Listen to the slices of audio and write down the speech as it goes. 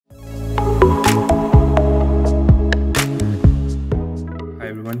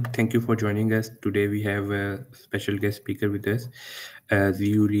everyone. Thank you for joining us. Today we have a special guest speaker with us.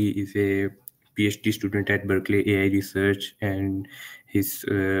 Xiuyu is a PhD student at Berkeley AI Research, and his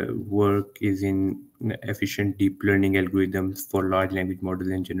work is in efficient deep learning algorithms for large language models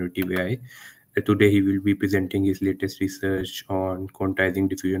and generative AI. Today he will be presenting his latest research on quantizing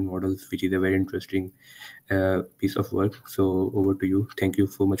diffusion models, which is a very interesting piece of work. So over to you. Thank you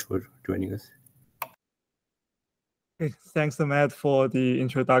so much for joining us. Okay, thanks, Matt, for the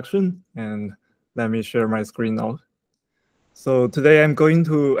introduction, and let me share my screen now. So today I'm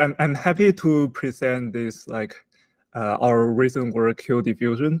happy to present this our recent work,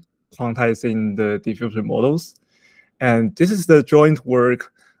 Q-Diffusion, quantizing the diffusion models. And this is the joint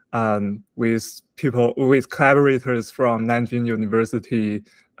work with collaborators from Nanjing University,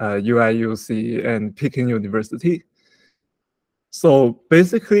 UIUC, and Peking University. So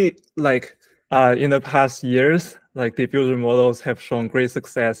basically, in the past years, diffusion models have shown great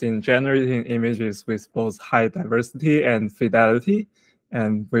success in generating images with both high diversity and fidelity.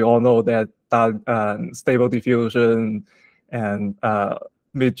 And we all know that stable diffusion and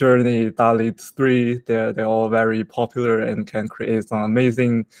Midjourney, DALL-E 3, they're all very popular and can create some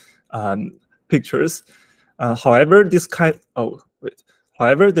amazing pictures. However, the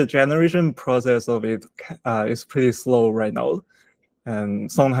generation process of it is pretty slow right now, and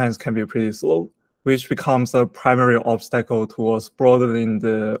sometimes can be pretty slow, which becomes a primary obstacle towards broadening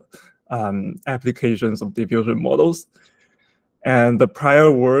the applications of diffusion models. And the prior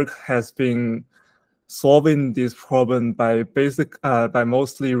work has been solving this problem by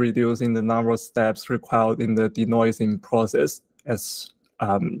mostly reducing the number of steps required in the denoising process, as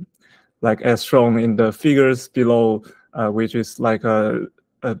shown in the figures below, which is like a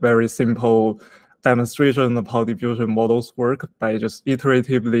very simple demonstration of how diffusion models work by just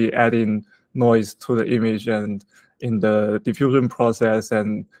iteratively adding noise to the image and in the diffusion process,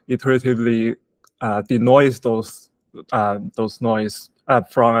 and iteratively denoise those noise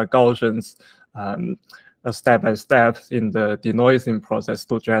from a Gaussians step by step in the denoising process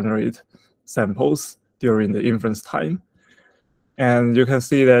to generate samples during the inference time. And you can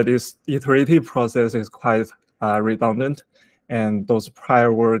see that this iterative process is quite redundant, and those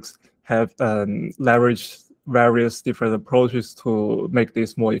prior works have leveraged various different approaches to make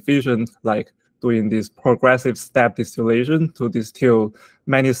this more efficient, like doing this progressive step distillation to distill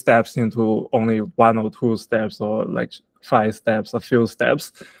many steps into only 1 or 2 steps, or like 5 steps, a few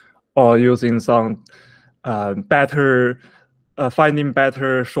steps, or using some finding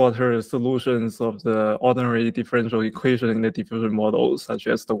better, shorter solutions of the ordinary differential equation in the diffusion model, such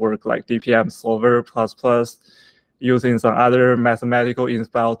as the work like DPM solver ++, using some other mathematical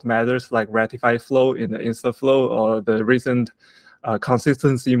inspired methods like rectified flow in the InstaFlow, or the recent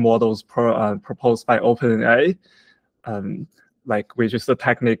consistency models proposed by OpenAI, which is the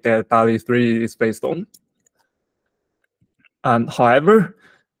technique that DALL-E 3 is based on. However,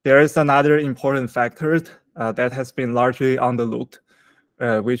 there is another important factor that has been largely underlooked,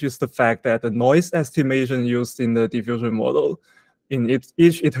 which is the fact that the noise estimation used in the diffusion model in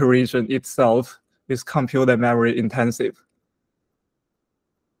each iteration itself is compute and memory intensive.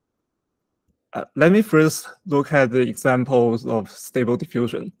 Let me first look at the examples of stable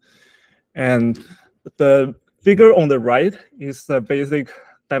diffusion. And the figure on the right is the basic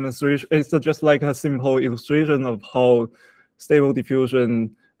demonstration. It's just like a simple illustration of how stable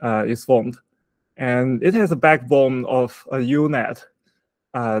diffusion is formed. And it has a backbone of a UNet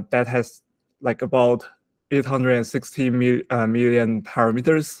that has like about 860 million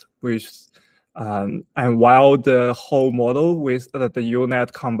parameters, which and while the whole model with the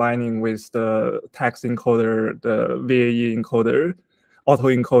UNet combining with the text encoder, the VAE encoder,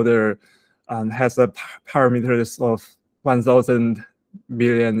 autoencoder, has a parameters of 1,000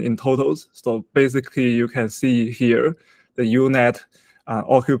 million in totals. So basically, you can see here the UNet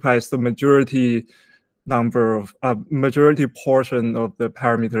occupies the majority portion of the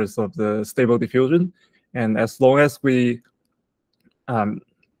parameters of the stable diffusion. And as long as we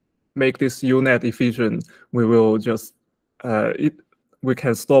make this UNet efficient, we will just we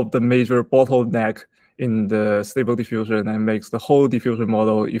can stop the major bottleneck in the stable diffusion and makes the whole diffusion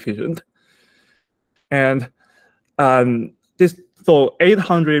model efficient. And so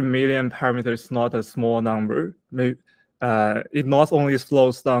 800 million parameters is not a small number. It not only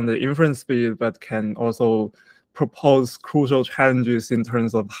slows down the inference speed, but can also propose crucial challenges in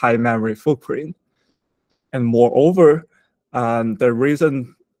terms of high memory footprint. And moreover, the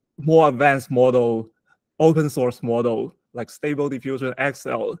recent more advanced model, open source model, like Stable Diffusion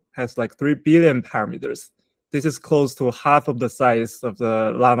XL, has like 3 billion parameters. This is close to half of the size of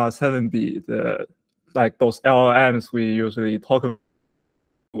the Llama 7B, like those LLMs we usually talk about.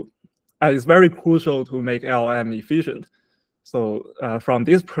 it's very crucial to make LLM efficient. So from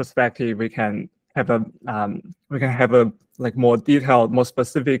this perspective, we can have a like more detailed, more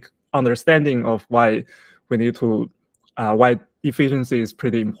specific understanding of why we need to why efficiency is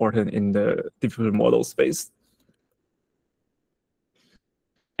pretty important in the diffusion model space.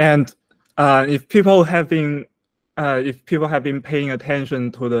 And if people have been paying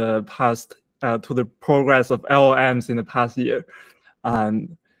attention to the past to the progress of LLMs in the past year,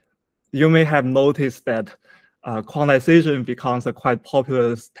 you may have noticed that quantization becomes a quite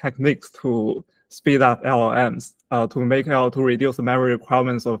popular technique to speed up LLMs, to reduce the memory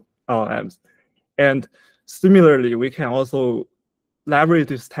requirements of LLMs. And similarly, we can also leverage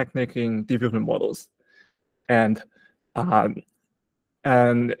this technique in diffusion models. And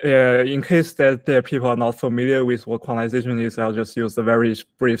in case that the people are not familiar with what quantization is, I'll just use a very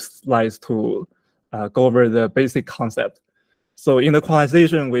brief slides to go over the basic concept. So in the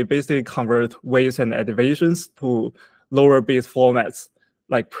quantization, we basically convert weights and activations to lower bit formats.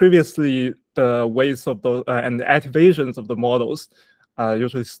 Like previously, the weights of the and the activations of the models are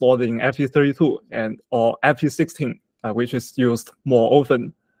usually stored in FP32 or FP16, which is used more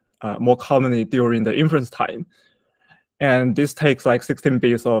often, more commonly during the inference time. And this takes like 16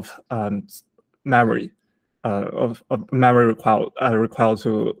 bits of memory required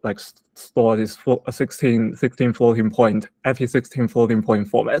to like store this 16 floating point FP16 floating point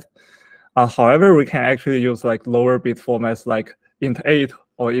format. However, we can actually use like lower bit formats like int8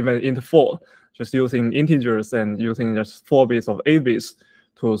 or even int4, just using integers and using just 4 bits of 8 bits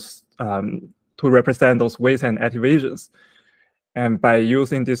to represent those weights and activations. And by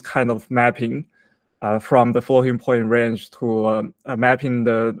using this kind of mapping from the floating point range to mapping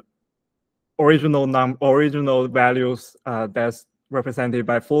the original values that's represented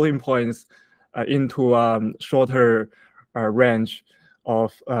by floating points into shorter range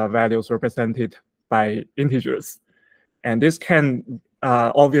of values represented by integers. And this can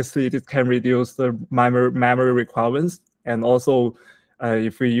obviously this can reduce the memory requirements, and also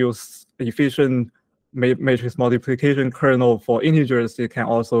if we use efficient matrix multiplication kernel for integers, it can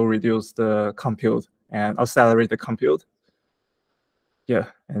also reduce the compute and accelerate the compute. Yeah,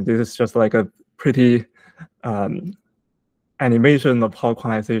 and this is just like a pretty animation of how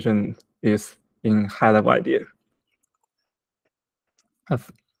quantization is in high-level idea.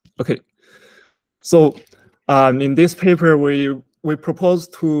 Okay, so in this paper, we propose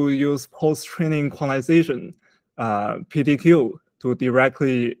to use post-training quantization, PTQ, to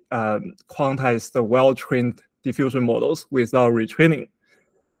directly quantize the well-trained diffusion models without retraining.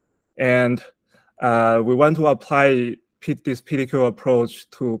 And we want to apply this PTQ approach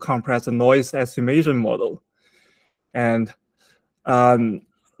to compress the noise estimation model. And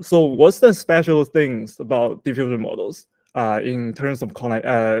so what's the special things about diffusion models in terms of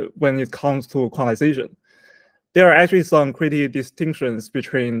when it comes to quantization? There are actually some pretty distinctions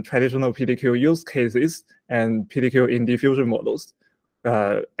between traditional PTQ use cases and PTQ in diffusion models.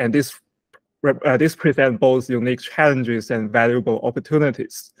 And this presents both unique challenges and valuable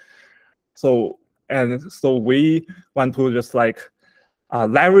opportunities. So we want to just like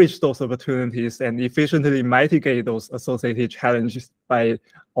leverage those opportunities and efficiently mitigate those associated challenges by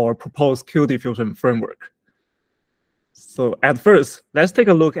our proposed Q-Diffusion framework. So at first, let's take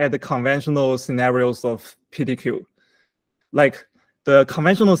a look at the conventional scenarios of PTQ. Like the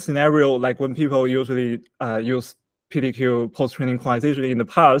conventional scenario, like when people usually use PTQ post-training quantization in the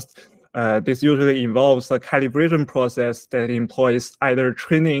past, this usually involves a calibration process that employs either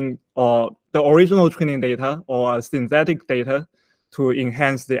training or the original training data or synthetic data to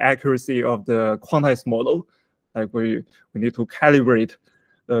enhance the accuracy of the quantized model. Like we need to calibrate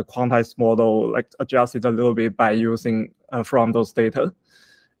the quantized model, like adjust it a little bit by using from those data,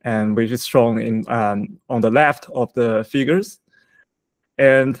 and which is shown in on the left of the figures.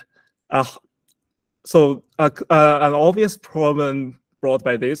 And so an obvious problem brought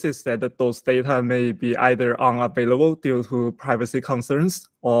by this is that those data may be either unavailable due to privacy concerns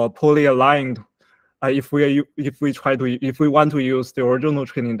or poorly aligned if we want to use the original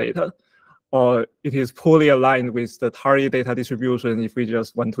training data, or it is poorly aligned with the target data distribution if we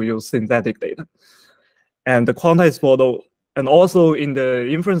just want to use synthetic data. And the quantized model, and also in the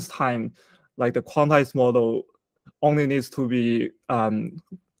inference time, like the quantized model only needs to be gone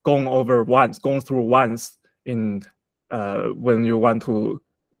through once in when you want to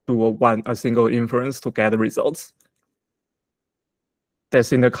do a single inference to get the results.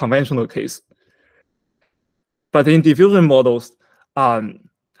 That's in the conventional case. But in diffusion models,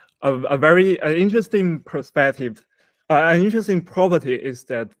 a very interesting perspective, an interesting property is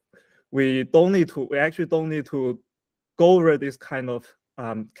that we actually don't need to go over this kind of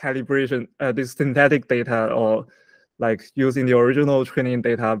calibration, this synthetic data, or like using the original training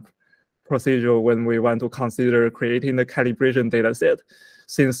data procedure when we want to consider creating the calibration data set.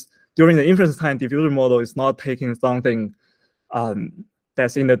 Since during the inference time, diffusion model is not taking something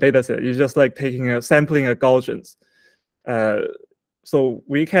that's in the data set. It's just like sampling a Gaussians. So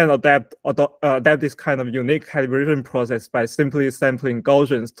we can adapt this kind of unique calibration process by simply sampling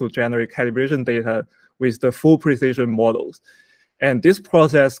Gaussians to generate calibration data with the full precision models. And this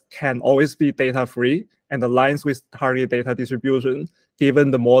process can always be data-free and aligns with target data distribution,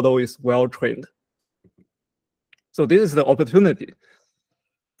 given the model is well-trained. So this is the opportunity.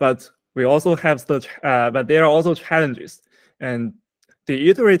 But we also have but there are also challenges. And the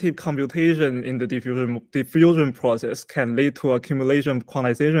iterative computation in the diffusion process can lead to accumulation of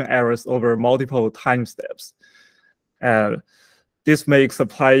quantization errors over multiple time steps. This makes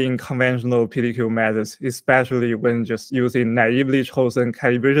applying conventional PDQ methods, especially when just using naively chosen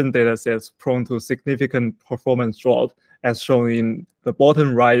calibration datasets, prone to significant performance drop, as shown in the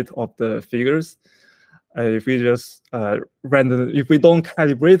bottom right of the figures. If we just if we don't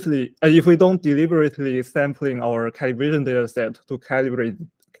deliberately sampling our calibration data set to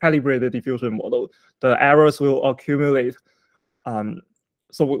calibrate the diffusion model, the errors will accumulate.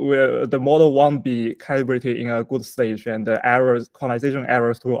 So the model won't be calibrated in a good stage, and the quantization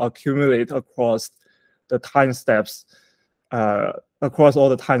errors will accumulate across the time steps, across all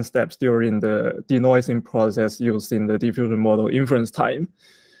the time steps during the denoising process used in the diffusion model inference time.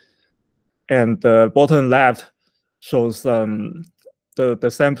 And the bottom left shows the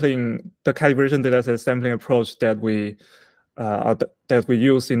calibration dataset sampling approach that we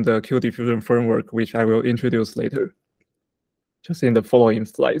use in the Q-Diffusion framework, which I will introduce later, just in the following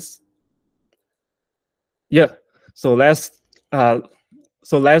slides. Yeah. So let's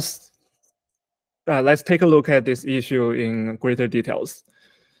take a look at this issue in greater details.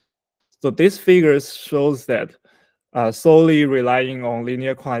 So this figure shows that solely relying on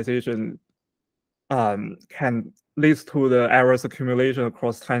linear quantization can lead to the errors accumulation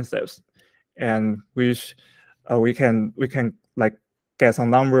across time steps, and which we can like get some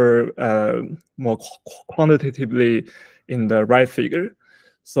number more quantitatively in the right figure.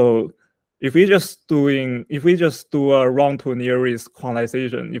 So if we just do a round to nearest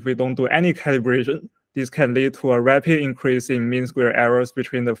quantization, if we don't do any calibration, this can lead to a rapid increase in mean square errors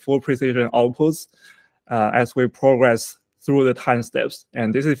between the full precision outputs as we progress through the time steps.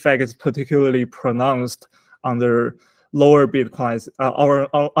 And this effect is particularly pronounced under lower bit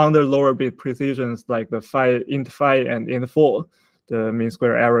under lower bit precisions like the int5 and int4. The mean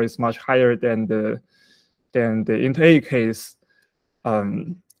square error is much higher than the int8 case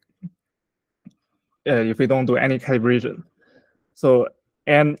if we don't do any calibration. So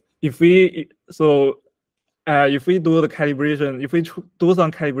if we do the calibration, if we do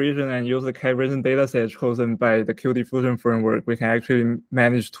some calibration and use the calibration dataset chosen by the Q-Diffusion framework, we can actually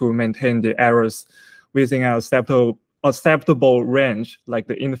manage to maintain the errors within an acceptable range. Like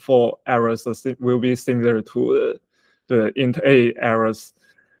the int4 errors will be similar to the int8 errors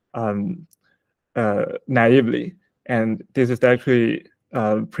naively, and this is actually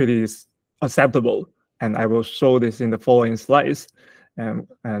pretty acceptable. And I will show this in the following slides. And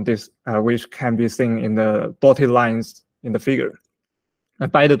this which can be seen in the dotted lines in the figure,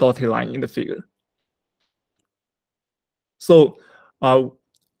 by the dotted line in the figure. So,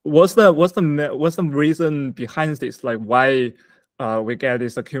 what's the reason behind this? Like why we get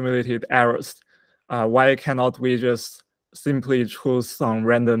these accumulated errors? Why cannot we just simply choose some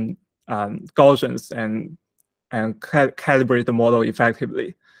random Gaussians and calibrate the model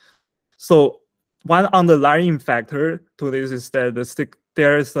effectively? So one underlying factor to this is that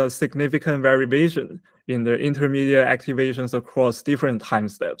there is a significant variation in the intermediate activations across different time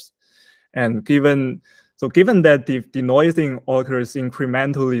steps. And given that the denoising occurs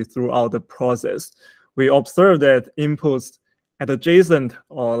incrementally throughout the process, we observe that inputs at adjacent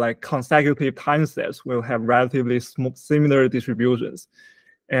or like consecutive time steps will have relatively similar distributions.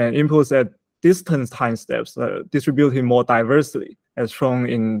 And inputs at distant time steps are distributed more diversely, as shown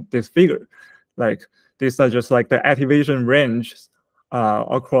in this figure. Like these are just like the activation range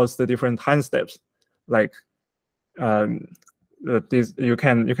across the different time steps. Like you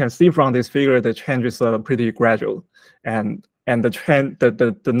can see from this figure the changes are pretty gradual, and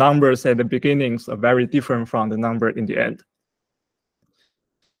the numbers at the beginnings are very different from the number in the end.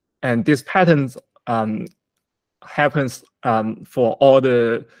 And these patterns happens for all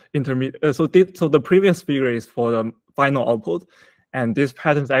the intermediate. So the previous figure is for the final output, and this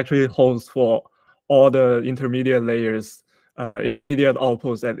patterns actually holds for all the intermediate layers, intermediate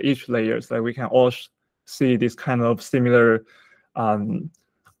outputs at each layer. So we can all see this kind of similar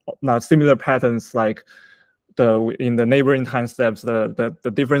similar patterns like in the neighboring time steps,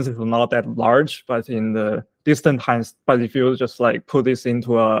 the difference is not that large, but in the distant times, but if you just like put this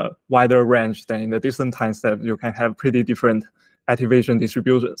into a wider range, then in the distant time step, you can have pretty different activation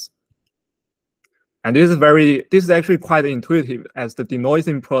distributions. And this is actually quite intuitive, as the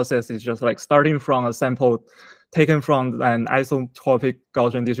denoising process is just like starting from a sample taken from an isotropic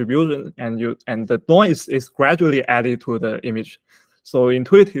Gaussian distribution, and the noise is gradually added to the image. So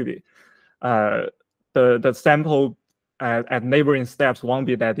intuitively, the sample at neighboring steps won't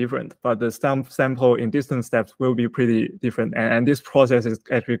be that different, but the sample in distant steps will be pretty different. And this process is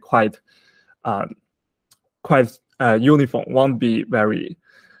actually quite uniform. Won't be very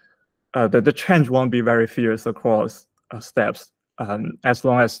the change won't be very fierce across steps, as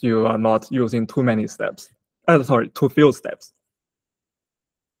long as you are not using too many steps. Too few steps.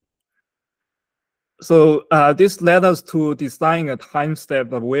 So this led us to design a time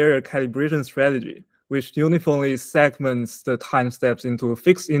step-aware calibration strategy, which uniformly segments the time steps into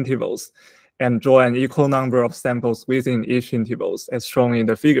fixed intervals and draw an equal number of samples within each intervals, as shown in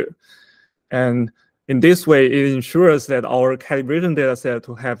the figure. And in this way, it ensures that our calibration dataset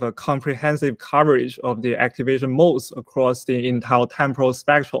to have a comprehensive coverage of the activation modes across the entire temporal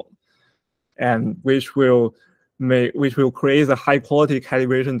spectrum, and which will create a high-quality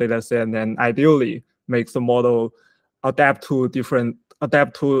calibration dataset and ideally makes the model adapt to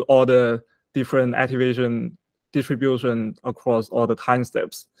all the different activation distribution across all the time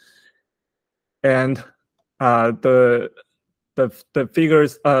steps. And the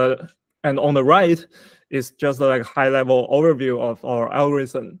figures and on the right is just like a high-level overview of our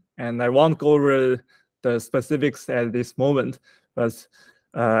algorithm. And I won't go over the specifics at this moment, but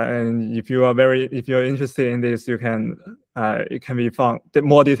and if you're interested in this, you can it can be found.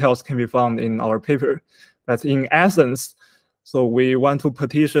 More details can be found in our paper. But in essence, so we want to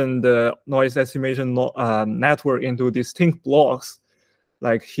partition the noise estimation network into distinct blocks.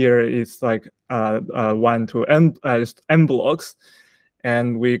 Like here, it's like 1 to n blocks,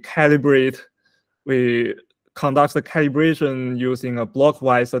 and we conduct the calibration using a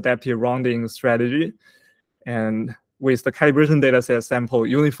block-wise adaptive rounding strategy, and with the calibration dataset sample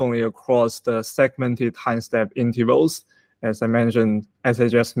uniformly across the segmented time step intervals, as I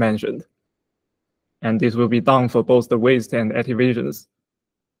just mentioned. And this will be done for both the weights and activations.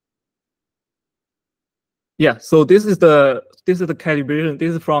 Yeah, so this is the calibration.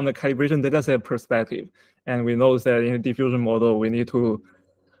 This is from the calibration dataset perspective, and we know that in a diffusion model, we need to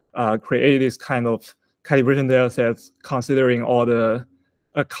create this kind of calibration datasets considering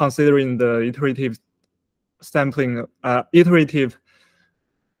the iterative sampling, iterative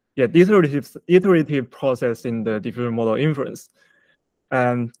process in the diffusion model inference.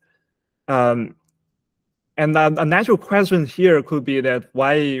 And a natural question here could be that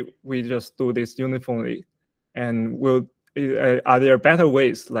why we just do this uniformly, and are there better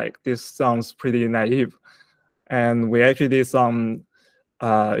ways? Like, this sounds pretty naive. And we actually did some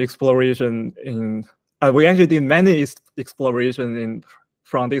exploration we actually did many exploration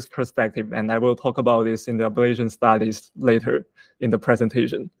from this perspective, and I will talk about this in the ablation studies later in the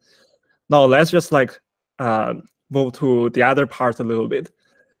presentation. Now let's just like move to the other parts a little bit.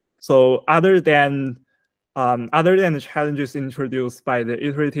 So other than the challenges introduced by the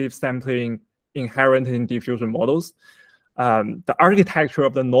iterative sampling inherent in diffusion models, the architecture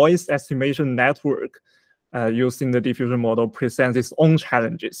of the noise estimation network used in the diffusion model presents its own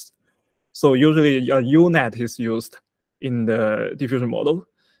challenges. So usually a UNet is used in the diffusion model,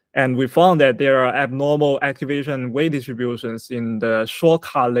 and we found that there are abnormal activation weight distributions in the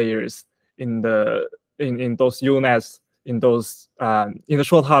shortcut layers in those UNets, in the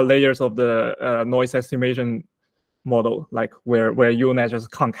shortcut layers of the noise estimation model, like where UNet just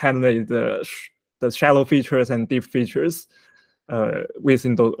concatenate the shallow features and deep features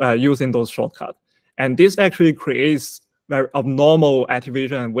using those shortcuts. And this actually creates very abnormal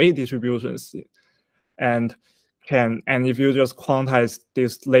activation and weight distributions. And if you just quantize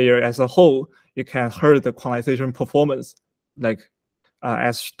this layer as a whole, it can hurt the quantization performance. Like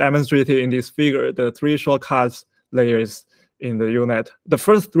as demonstrated in this figure, the 3 shortcuts layers in the UNet, the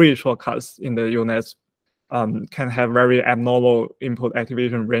first 3 shortcuts in the UNets can have very abnormal input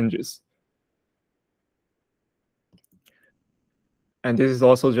activation ranges. And this is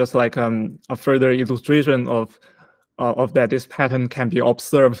also just like a further illustration of that this pattern can be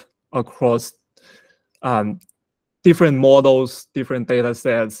observed across different models, different data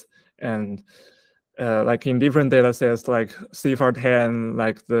sets, and like in different data sets like CFAR10,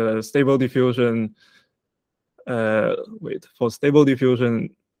 like the stable diffusion. For stable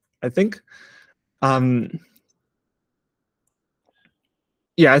diffusion, I think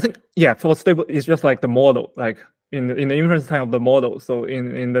Yeah, I think for stable, it's just like the model, like in the inference time of the model. So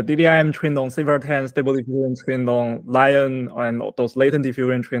in the DDIM trained on Silver 10, stable diffusion trained on Lion, and those latent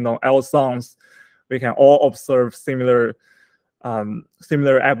diffusion trained on L-sons, we can all observe similar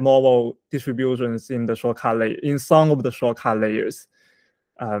abnormal distributions in the shortcut layer, in some of the shortcut layers,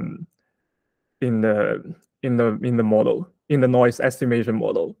 in the model, in the noise estimation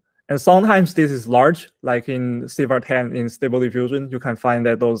model. And sometimes this is large, like in Silver 10 in stable diffusion, you can find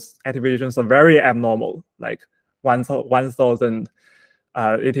that those activations are very abnormal, like 1,000.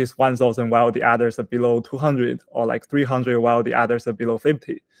 It is 1,000 while the others are below 200, or like 300 while the others are below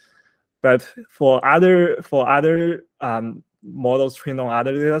 50. But for other models trained on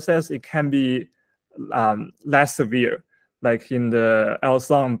other data sets, it can be less severe. Like in the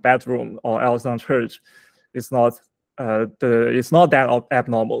L-son bedroom or L-son church, it's not that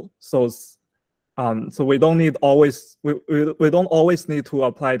abnormal. So we don't need always we don't always need to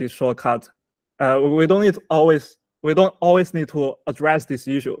apply this shortcut. We don't always need to address this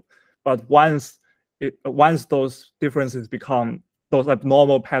issue. But once those differences those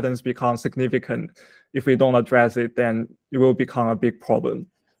abnormal patterns become significant, if we don't address it, then it will become a big problem.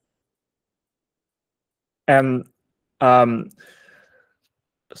 And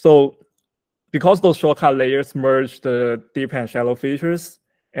so because those shortcut layers merge the deep and shallow features,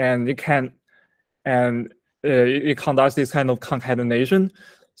 and it conducts this kind of concatenation.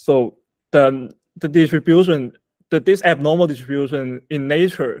 So the distribution, this abnormal distribution in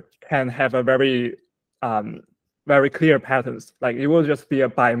nature can have a very clear patterns. Like it will just be a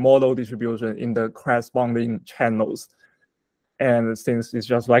bimodal distribution in the corresponding channels. And since it's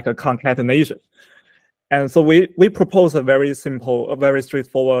just like a concatenation. And so we propose a very simple, a very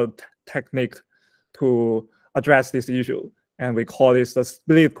straightforward technique to address this issue. And we call this the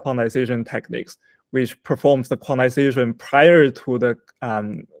split quantization techniques, which performs the quantization prior to the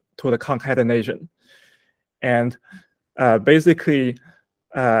concatenation. And basically,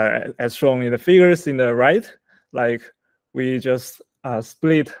 as shown in the figures in the right, like we just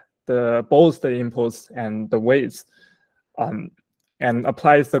split both the inputs and the weights, and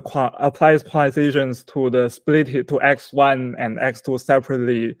applies quantizations to the split to x1 and x2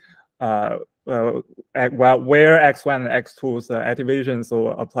 separately, where x1 and x2 is the activation, so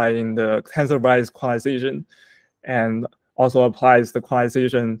applying the tensor-wise quantization, and also applies the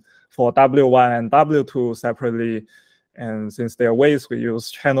quantization for W1 and W2 separately. And since they are weights, we use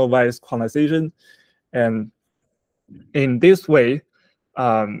channel-wise quantization. And in this way,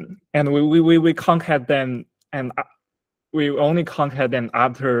 and we concat them, and we only concat them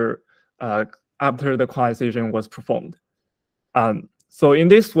after the quantization was performed. So in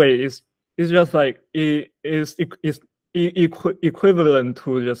this way, it's just like it is equivalent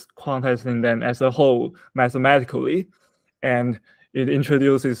to just quantizing them as a whole mathematically, and it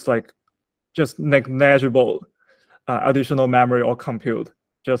introduces like just negligible additional memory or compute,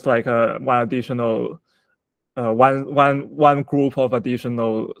 just like one group of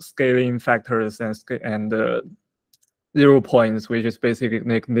additional scaling factors and 0 points, which is basically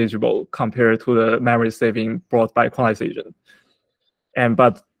negligible compared to the memory saving brought by quantization.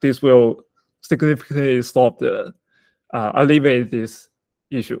 But this will significantly alleviate this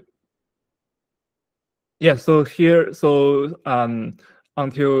issue. Yeah, so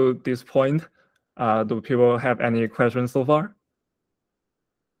until this point, do people have any questions so far?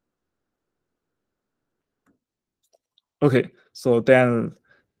 Okay, so then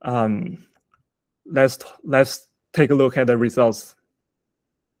let's take a look at the results.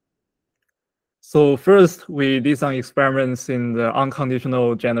 So first, we did some experiments in the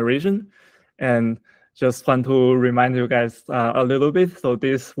unconditional generation, and just want to remind you guys a little bit. So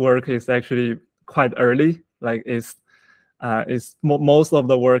this work is actually quite early. Like most of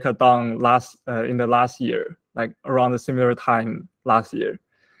the work are done in the last year, like around a similar time last year.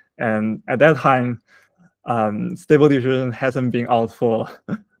 And at that time, stable diffusion hasn't been out for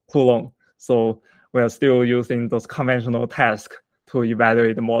too long. So we are still using those conventional tasks to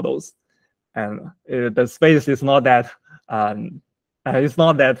evaluate the models. And the space is not that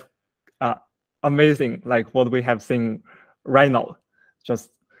amazing like what we have seen right now.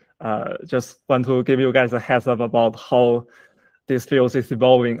 Just want to give you guys a heads up about how this field is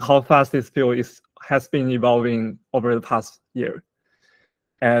evolving, how fast this field has been evolving over the past year.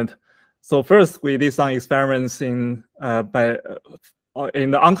 And so first, we did some experiments in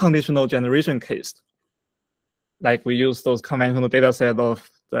the unconditional generation case. Like we use those conventional data set of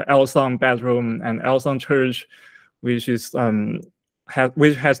the L-son bedroom and L-son church, which has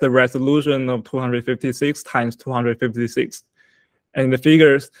the resolution of 256 times 256. And in the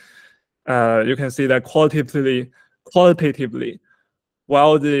figures, you can see that qualitatively,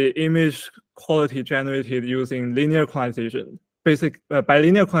 while the image quality generated using linear quantization, by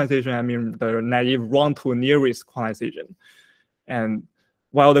linear quantization, I mean the naive round to nearest quantization. And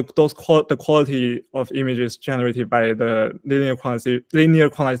while the quality of images generated by the linear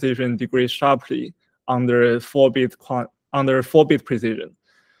quantization degrades sharply under 4-bit precision.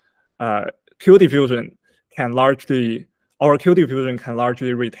 Q-diffusion can largely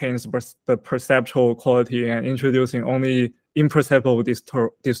retain the perceptual quality and introducing only imperceptible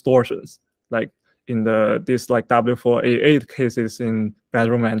distortions, like in this like W4A8 cases in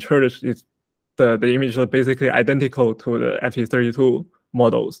bedroom and church. The images are basically identical to the FE32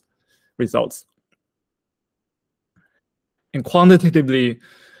 models results. And quantitatively,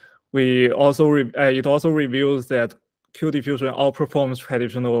 it also reveals that Q-diffusion outperforms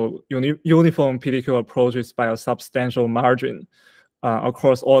traditional uniform PDQ approaches by a substantial margin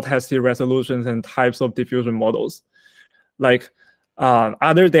across all tested resolutions and types of diffusion models. Like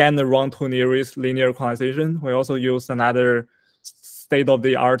other than the round to nearest linear quantization, we also use another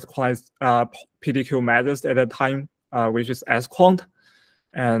state-of-the-art PDQ methods at that time, which is S-quant.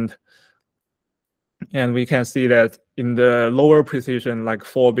 And we can see that in the lower precision, like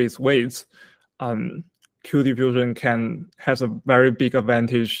 4-bit weights, Q-diffusion has a very big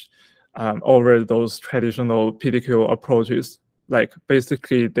advantage over those traditional PDQ approaches. Like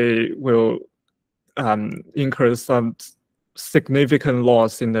basically, they will incur some significant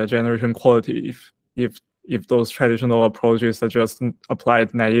loss in the generation quality if those traditional approaches are just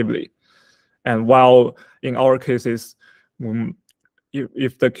applied naively. And while in our cases,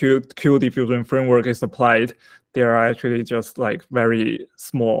 if the Q-diffusion framework is applied, there are actually just like very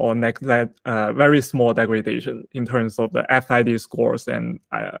small or very small degradation in terms of the FID scores and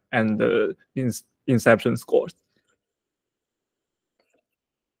the inception scores.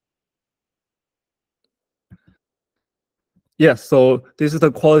 Yes, so this is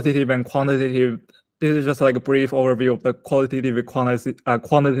the qualitative and quantitative. This is just like a brief overview of the qualitative and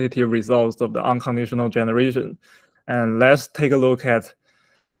quantitative results of the unconditional generation. And let's take a look at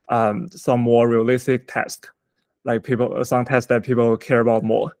some more realistic tests, like some tests that people care about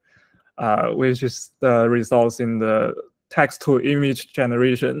more, which is the results in the text-to-image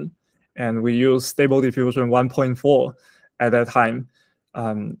generation. And we use Stable Diffusion 1.4 at that time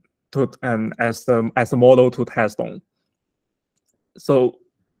as the model to test on. So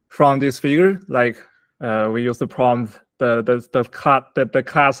from this figure, like we use the prompt, the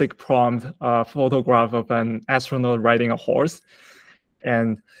classic prompt photograph of an astronaut riding a horse,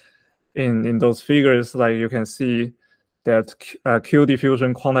 and in those figures, like you can see that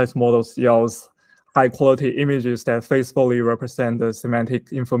Q-diffusion quantized models yields high quality images that faithfully represent the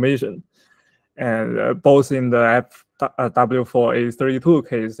semantic information, and both in the W4A32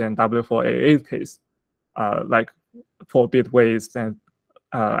 case and W4A8 case, like 4-bit ways and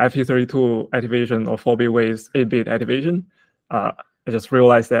FE32 activation or 4-bit ways 8-bit activation. I just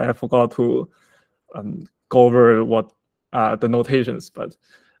realized that I forgot to go over what the notations, but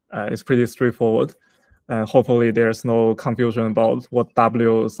it's pretty straightforward. Hopefully there's no confusion about what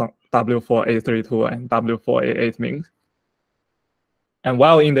W4A32 and W4A8 means. And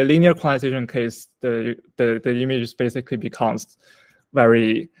while in the linear quantization case, the image basically becomes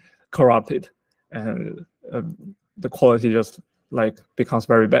very corrupted, and the quality just like becomes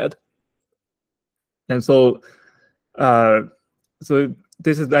very bad. And so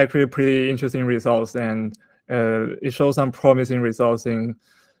this is actually pretty interesting results, and it shows some promising results in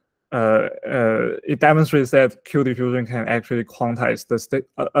it demonstrates that Q-diffusion can actually quantize the state,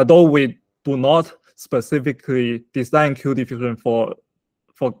 although we do not specifically design Q-diffusion for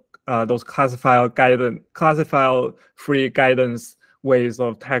those classifier-free guidance ways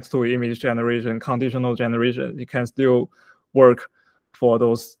of text-to-image generation, conditional generation. It can still work for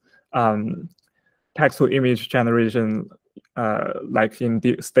those text-to-image generation, like in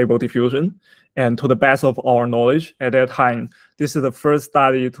the Stable Diffusion. And to the best of our knowledge, at that time, this is the first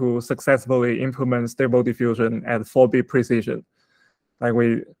study to successfully implement Stable Diffusion at 4-bit precision. Like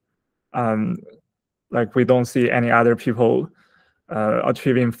we don't see any other people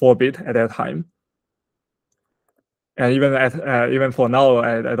achieving 4-bit at that time. And even for now,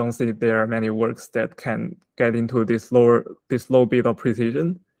 I don't see there are many works that can get into this low bit of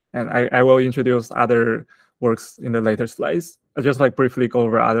precision. And I will introduce other works in the later slides. I'll just like briefly go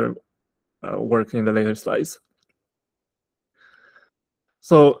over other work in the later slides.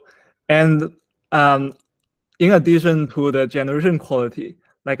 So, and in addition to the generation quality,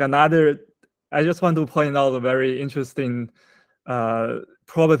 like I just want to point out a very interesting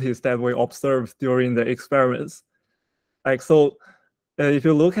properties that we observed during the experiments. Like, so if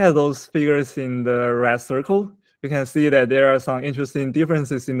you look at those figures in the red circle, you can see that there are some interesting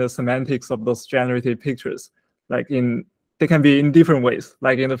differences in the semantics of those generated pictures. Like they can be in different ways.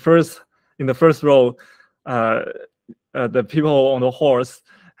 Like in the first row, the people on the horse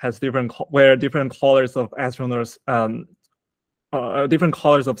has wear different colors of astronauts, different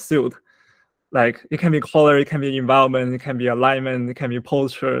colors of suit. Like it can be color, it can be environment, it can be alignment, it can be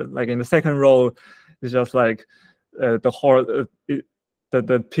posture. Like in the second row, it's just like the horse.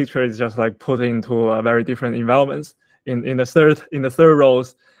 The picture is just like put into very different environments. In the third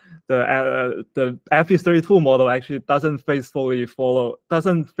rows, the FP32 model actually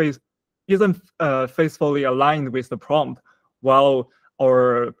isn't faithfully aligned with the prompt, while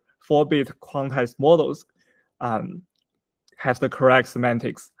our 4-bit quantized models have the correct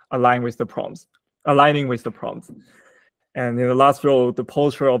semantics aligning with the prompts. And in the last row, the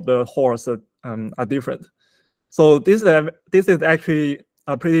posture of the horse are different. So this is actually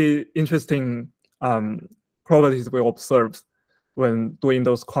a pretty interesting properties we observed when doing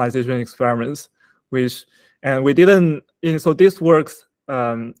those quantization experiments, and we didn't. So this works.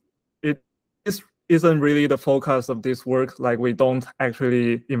 It isn't really the focus of this work. Like we don't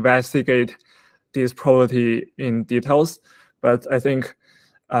actually investigate this property in details, but I think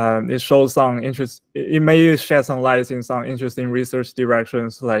it shows some interest. It may shed some light in some interesting research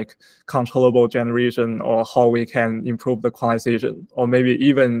directions, like controllable generation, or how we can improve the quantization, or maybe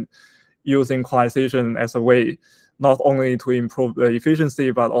even using quantization as a way not only to improve the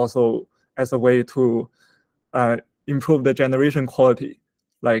efficiency, but also as a way to improve the generation quality.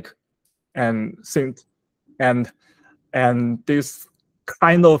 And this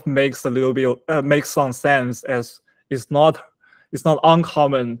kind of makes makes some sense, as it's not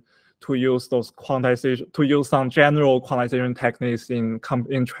uncommon to use some general quantization techniques in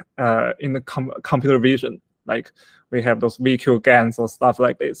the computer vision. Like we have those VQ GANs or stuff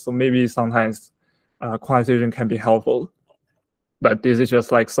like this. So maybe sometimes quantization can be helpful. But this is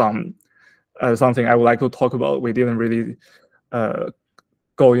just like something I would like to talk about. We didn't really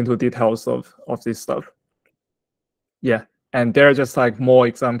go into details of this stuff. Yeah, and there are just like more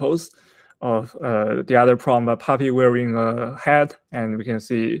examples of the other prompt, a puppy wearing a hat, and we can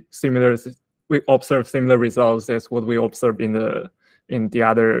see we observe similar results as what we observed in the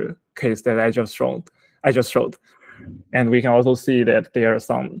other case that I just showed. And we can also see that there are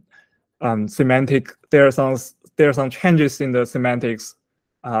some there are some changes in the semantics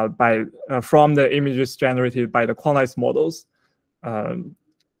from the images generated by the quantized models,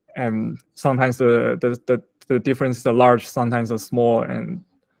 and sometimes the difference is large, sometimes it's small, and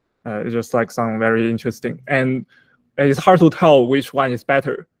it's just like some very interesting. And it's hard to tell which one is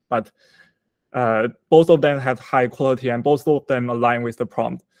better, but both of them have high quality and both of them align with the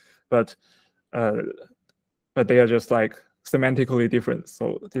prompt, but they are just like semantically different.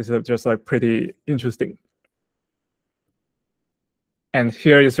 So this is just like pretty interesting. And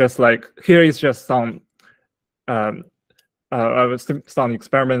here is just some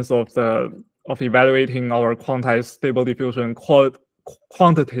experiments of evaluating our quantized stable diffusion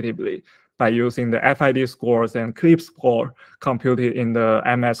quantitatively by using the FID scores and CLIP score computed in the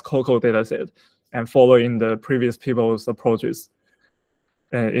MS COCO dataset and following the previous people's approaches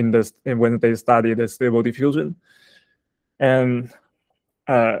when they studied the stable diffusion. And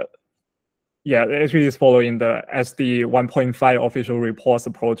yeah, actually is following the SD 1.5 official reports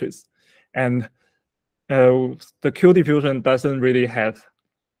approaches. And the Q-Diffusion doesn't really have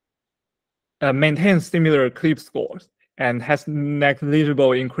maintains similar CLIP scores and has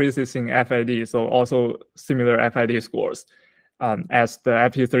negligible increases in FID, so also similar FID scores as the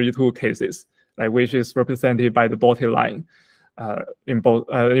FP32 cases, like which is represented by the dotted line. In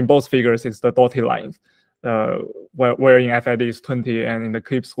both figures, it's the dotted line, where in FID is 20 and in the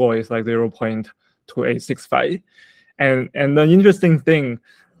CLIP score is like 0.2865. And the interesting thing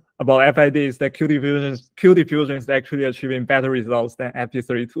about FID is that Q-Diffusion is actually achieving better results than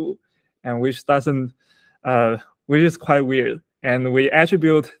FP32, and which is quite weird. And we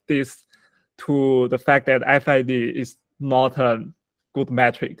attribute this to the fact that FID is not a good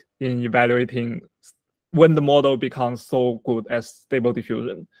metric in evaluating when the model becomes so good as stable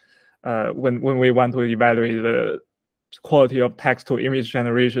diffusion. When we want to evaluate the quality of text to image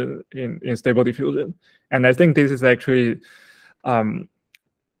generation in stable diffusion. And I think this is actually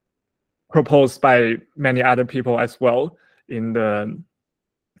proposed by many other people as well in the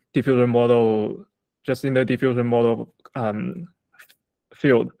diffusion model, just in the diffusion model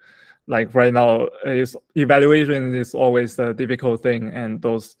field. Like right now, evaluation is always a difficult thing, and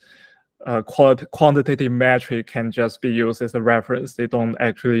those quantitative metric can just be used as a reference. They don't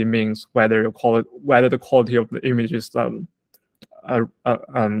actually mean whether the quality of the image is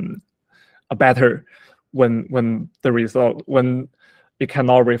better when it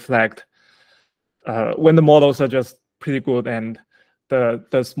cannot reflect, when the models are just pretty good and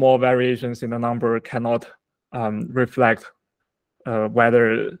the small variations in the number cannot reflect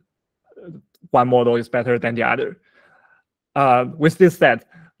whether one model is better than the other. With this said,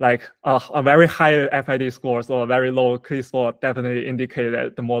 like a very high FID scores or a very low K-score definitely indicate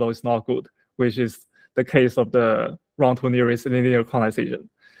that the model is not good, which is the case of the round-2 nearest linear quantization.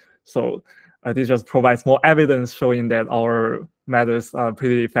 So this just provides more evidence showing that our methods are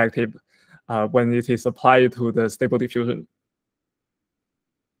pretty effective when it is applied to the stable diffusion.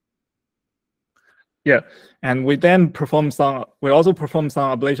 Yeah, and we also perform some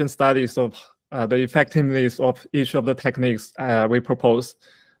ablation studies of the effectiveness of each of the techniques we propose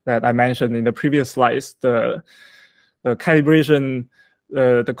that I mentioned in the previous slides. The calibration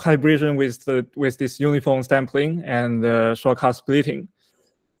with this uniform sampling and the shortcut splitting.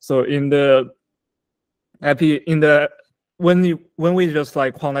 So when we just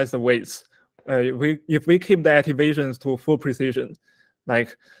like quantize the weights, if we keep the activations to full precision,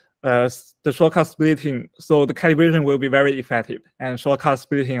 like the shortcut splitting, so the calibration will be very effective, and shortcut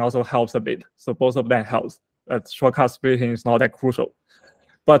splitting also helps a bit. So both of them helps. Shortcut splitting is not that crucial.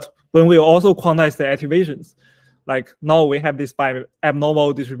 But when we also quantize the activations, like now we have these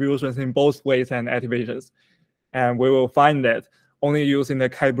abnormal distributions in both weights and activations, and we will find that only using the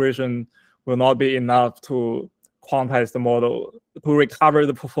calibration will not be enough to quantize the model, to recover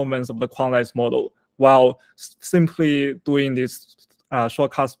the performance of the quantized model, while simply doing this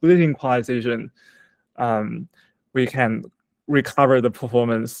shortcut splitting quantization, we can recover the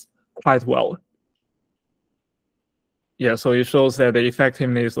performance quite well. Yeah, so it shows that the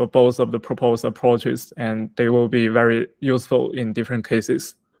effectiveness of both of the proposed approaches, and they will be very useful in different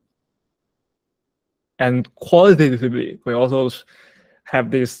cases. And qualitatively, we also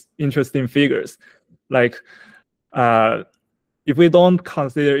have these interesting figures, like if we don't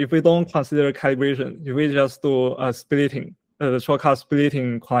consider calibration, if we just do splitting, the shortcut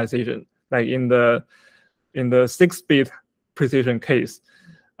splitting quantization, like in the 6-bit precision case,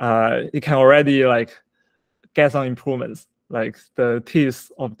 it can already like get some improvements, like the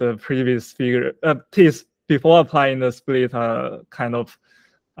t's of the previous figure, t's before applying the split are kind of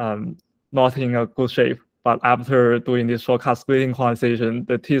not in a good shape, but after doing this shortcut splitting quantization,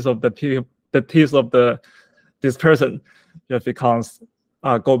 the t's of this person just becomes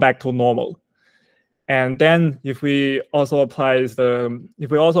go back to normal. And then if we also apply the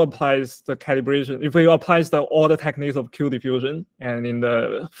calibration, if we apply all the techniques of Q-diffusion, and in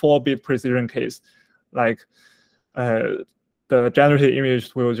the 4-bit precision case, like the generated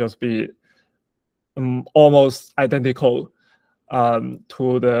image will just be almost identical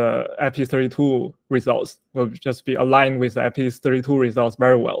to the FP32 results, will just be aligned with the FP32 results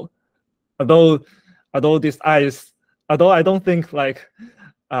very well. Although I don't think like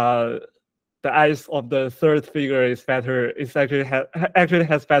the eyes of the third figure is better. It actually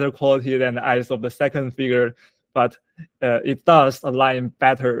has better quality than the eyes of the second figure, but it does align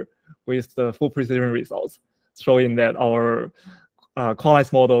better with the full precision results, showing that our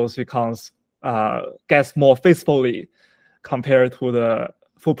quantized models gets more faithfully compared to the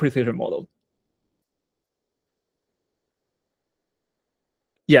full precision model.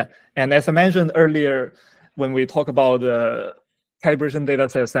 Yeah, and as I mentioned earlier, when we talk about the calibration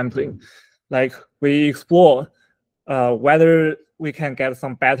dataset sampling, like we explore whether we can get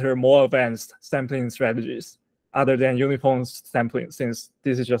some better, more advanced sampling strategies other than uniform sampling, since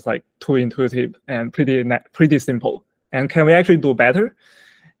this is just like too intuitive and pretty simple. And can we actually do better?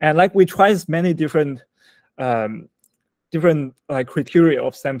 And like we tried many different like criteria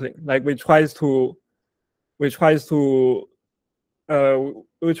of sampling. Like we tries the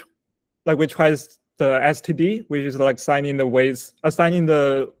STD, which is like assigning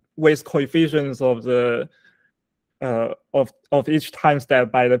the weight coefficients of the of each time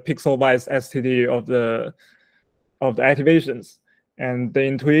step by the pixel-wise STD of the activations. And the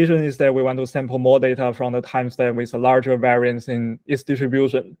intuition is that we want to sample more data from the time step with a larger variance in its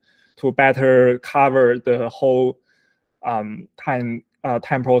distribution to better cover the whole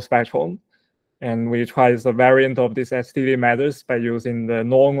temporal spectrum. And we try the variant of these STD methods by using the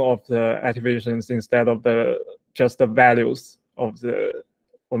norm of the activations instead of just the values of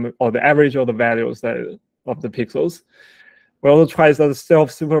or the average of the values of the pixels. We also try the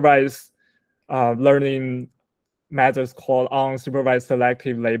self-supervised learning methods called unsupervised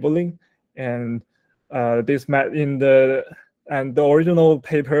selective labeling, and the original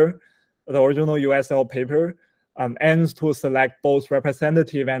paper, the original USL paper, aims to select both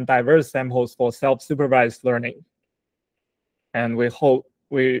representative and diverse samples for self-supervised learning. And we hope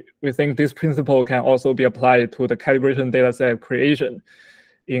we think this principle can also be applied to the calibration dataset creation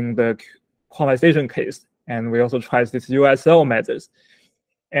in the quantization case. And we also tried this USL methods.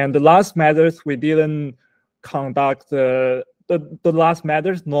 And the last methods, we didn't conduct the last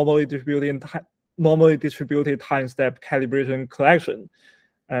methods, normally distributed time-step calibration collection.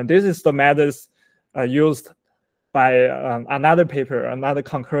 And this is the methods used by another paper, another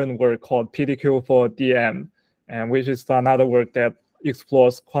concurrent work called PDQ for DM, and which is another work that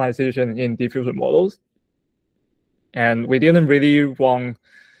explores quantization in diffusion models. And we didn't really run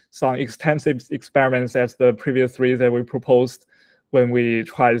some extensive experiments as the previous three that we proposed when we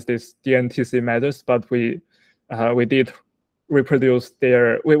tried this DNTC methods, but we did reproduce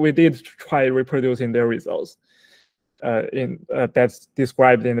we did try reproducing their results that's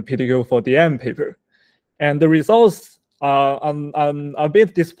described in the PDQ for DM paper. And the results are a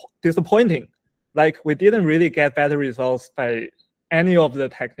bit disappointing. Like, we didn't really get better results by any of the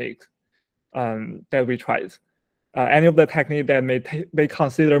techniques that we tried. Any of the technique that may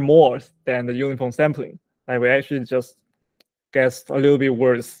consider more than the uniform sampling. Like, we actually just get a little bit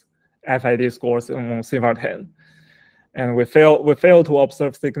worse FID scores on CIFAR 10. And we fail to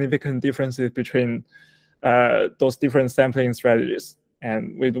observe significant differences between those different sampling strategies.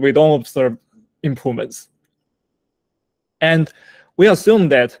 And we don't observe improvements. And we assume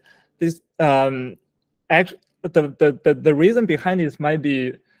that this the reason behind this might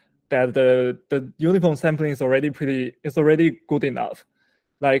be that the uniform sampling is already good enough.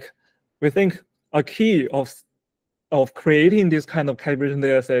 Like, we think a key of creating this kind of calibration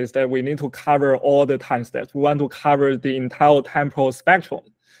data set is that we need to cover all the time steps. We want to cover the entire temporal spectrum.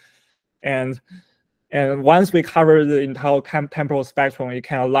 And once we cover the entire temporal spectrum, it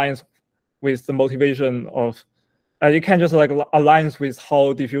can align with the motivation of, it can just like align with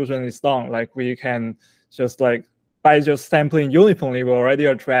how diffusion is done. Like, we can just like, by just sampling uniformly, we already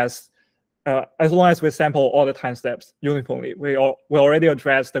address, as long as we sample all the time steps uniformly, we already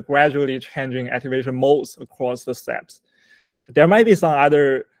address the gradually changing activation modes across the steps. There might be some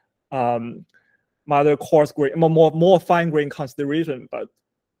other coarse grain, more fine grain consideration, but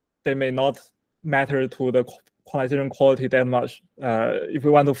they may not matter to the quantization quality that much. If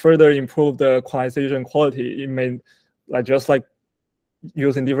we want to further improve the quantization quality, it may just like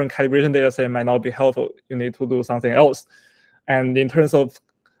using different calibration data set might not be helpful. You need to do something else. And in terms of,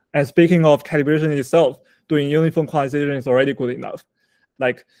 and speaking of calibration itself, doing uniform quantization is already good enough.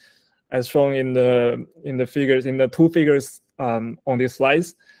 Like, as shown in the figures, in the two figures on these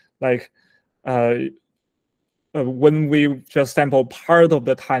slides, like when we just sample part of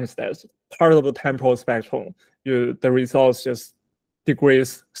the time steps, part of the temporal spectrum, the results just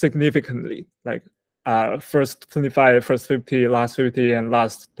decrease significantly. Like, first 25, first 50, last 50, and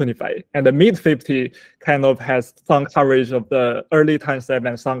last 25. And the mid 50 kind of has some coverage of the early time step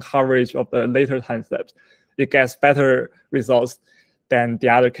and some coverage of the later time steps. It gets better results than the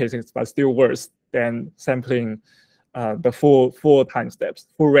other cases, but still worse than sampling the full time steps,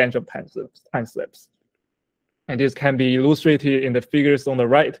 full range of time steps. And this can be illustrated in the figures on the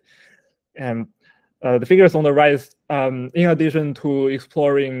right. And the figures on the right, in addition to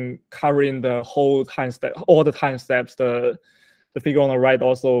covering the whole time step, all the time steps, the figure on the right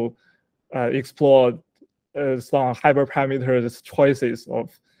also explored some hyperparameters choices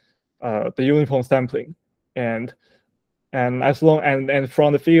of the uniform sampling, and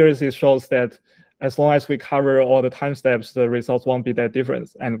from the figures it shows that as long as we cover all the time steps, the results won't be that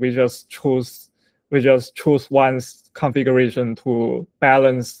different, and we just choose one configuration to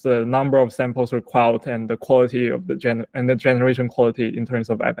balance the number of samples required and the quality of the generation quality in terms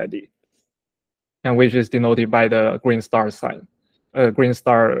of FID, and which is denoted by the green star sign, green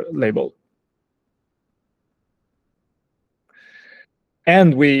star label.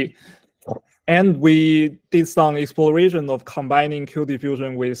 And we did some exploration of combining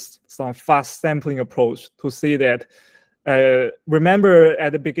Q-diffusion with some fast sampling approach to see that. Remember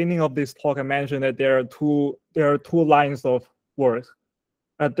at the beginning of this talk, I mentioned that there are two lines of work.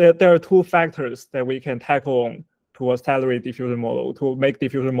 There are two factors that we can tackle on to accelerate diffusion model, to make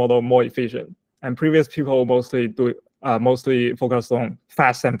diffusion model more efficient. And previous people mostly focus on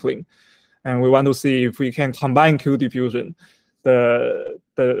fast sampling, and we want to see if we can combine Q-diffusion, the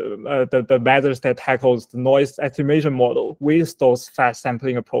methods that tackles the noise estimation model, with those fast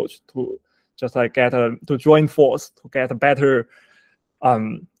sampling approach to just like to join force to get a better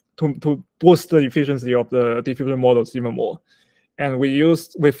to boost the efficiency of the diffusion models even more. And we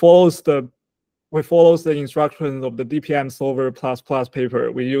follows the instructions of the DPM solver ++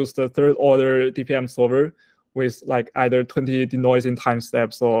 paper. We use the third order DPM solver with like either 20 denoising time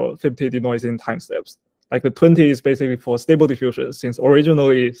steps or 50 denoising time steps. Like the 20 is basically for stable diffusion, since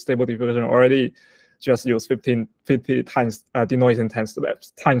originally stable diffusion already just use 50 times denoising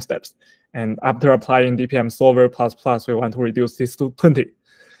time steps. And after applying DPM solver ++, we want to reduce this to 20.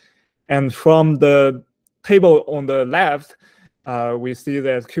 And from the table on the left, we see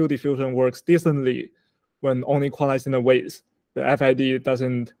that Q-diffusion works decently when only quantizing the weights. The FID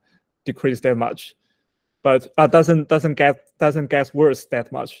doesn't decrease that much, but doesn't get worse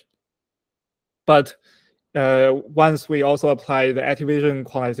that much. But once we also apply the activation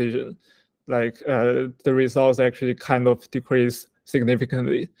quantization, like the results actually kind of decrease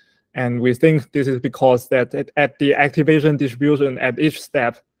significantly. And we think this is because that at the activation distribution at each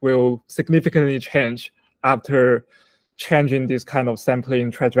step will significantly change after changing this kind of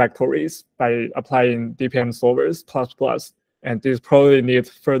sampling trajectories by applying DPM solvers ++. And this probably needs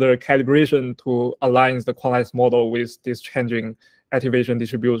further calibration to align the quantized model with these changing activation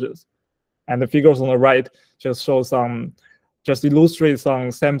distributions. And the figures on the right just show just illustrate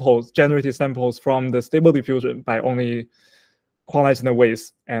some samples, generated samples from the stable diffusion by only quantizing the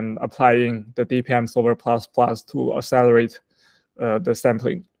weights and applying the DPM solver ++ to accelerate the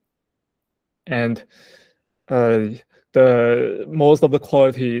sampling. And most of the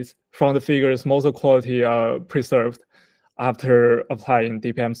qualities from the figures, most of the quality are preserved after applying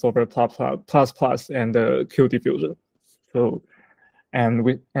DPM solver ++ and the Q-diffusion. So,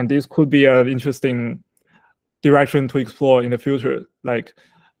 and this could be an interesting direction to explore in the future. Like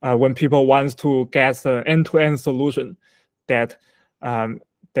when people want to get an end-to-end solution that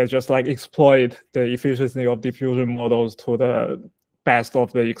just like exploit the efficiency of diffusion models to the best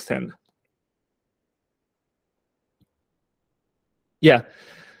of the extent. Yeah.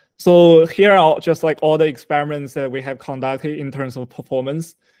 So here are just like all the experiments that we have conducted in terms of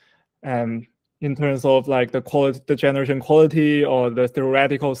performance, and in terms of like the quality, the generation quality, or the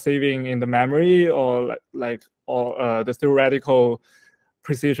theoretical saving in the memory, or the theoretical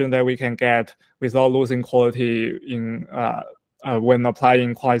precision that we can get without losing quality in when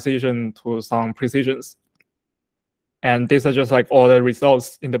applying quantization to some precisions. And these are just like all the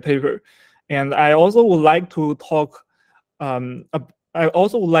results in the paper. And I also would like to talk. I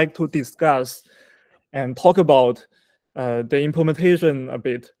also would like to discuss and talk about the implementation a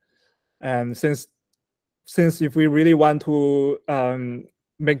bit. And since if we really want to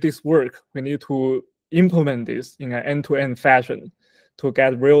make this work, we need to implement this in an end-to-end fashion to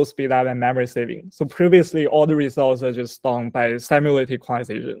get real speed up and memory saving. So previously, all the results are just done by simulated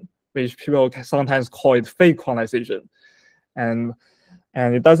quantization, which people sometimes call it fake quantization. And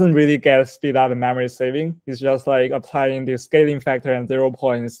it doesn't really get speed up and memory saving. It's just like applying the scaling factor and 0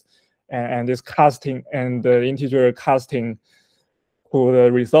 points and this casting and the integer casting to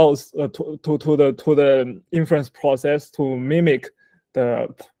the results to the inference process to mimic the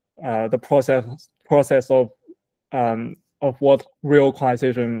process of what real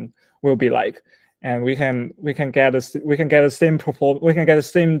quantization will be like. And we can get the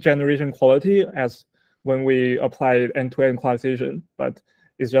same generation quality as when we apply end-to-end quantization, but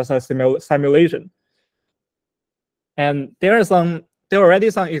it's just a simulation. And there are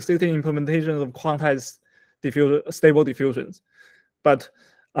already some existing implementations of quantized stable diffusions, but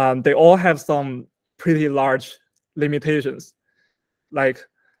they all have some pretty large limitations. Like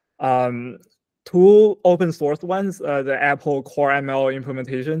two open source ones, the Apple Core ML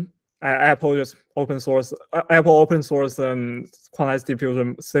implementation. Apple open source quantized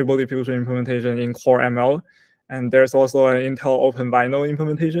diffusion, stable diffusion implementation in Core ML, and there's also an Intel Open Vinyl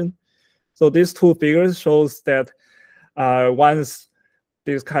implementation. So these two figures shows that once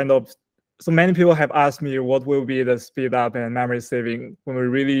this kind of, so many people have asked me what will be the speed up and memory saving when we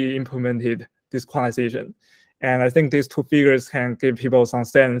really implemented this quantization, and I think these two figures can give people some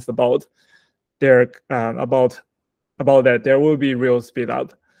sense about their about that there will be real speed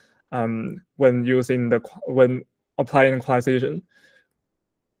up when applying quantization,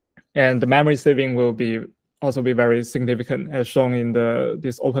 and the memory saving will also be very significant, as shown in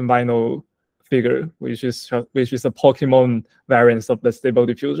this Open Vinyl figure, which is a Pokemon variance of the stable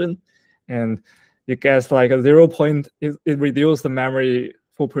diffusion, and it gets like a 0 point. It reduced the memory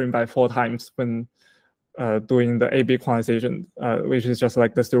footprint by 4 times when doing the AB quantization, which is just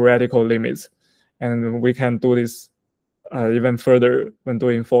like the theoretical limits, and we can do this even further when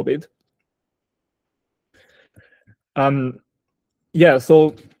doing 4-bit. Yeah,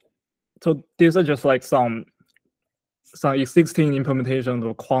 so these are just like some existing implementations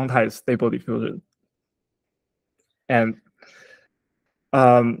of quantized stable diffusion, and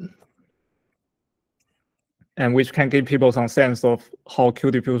which can give people some sense of how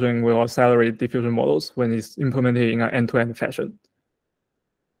Q-diffusion will accelerate diffusion models when it's implemented in an end-to-end fashion.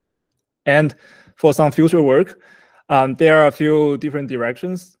 And for some future work, there are a few different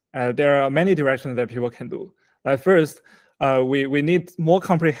directions. There are many directions that people can do. First, we need more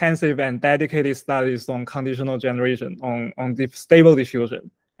comprehensive and dedicated studies on conditional generation, on the stable diffusion.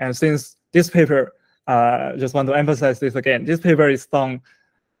 And since this paper, just want to emphasize this again, this paper is done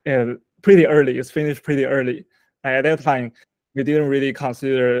pretty early, it's finished pretty early. At that time, we didn't really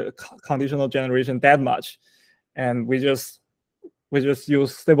consider conditional generation that much. And we just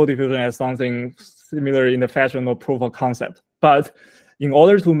use stable diffusion as something similar in the fashion of proof of concept. But in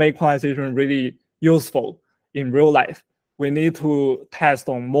order to make quantization really useful in real life, we need to test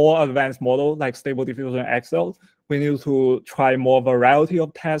on more advanced model like stable diffusion XL. We need to try more variety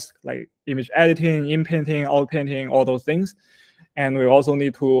of tests like image editing, in-painting, out-painting, all those things. And we also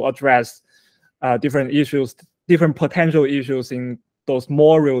need to address different issues, different potential issues in those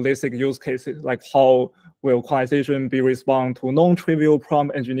more realistic use cases, like how will quantization be respond to non-trivial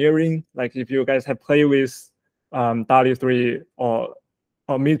prompt engineering? Like if you guys have played with DALL-E 3 or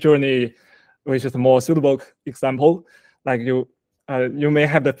Midjourney, which is a more suitable example, like you may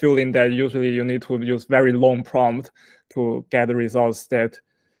have the feeling that usually you need to use very long prompt to get the results that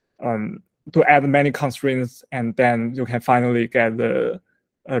to add many constraints, and then you can finally get the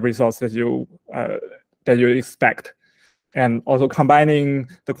results that you expect. And also combining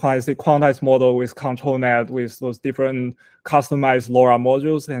the quantized model with control net with those different customized LoRa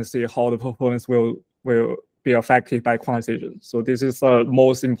modules and see how the performance will be affected by quantization. So this is the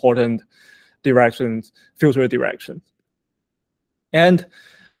most important direction, future direction. And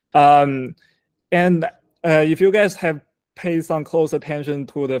if you guys have paid some close attention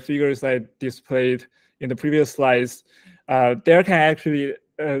to the figures I displayed in the previous slides, there can actually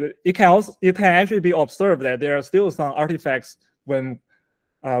it can actually be observed that there are still some artifacts when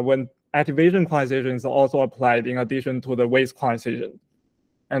activation quantization is also applied in addition to the weight quantization,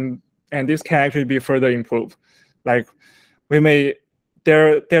 and this can actually be further improved. Like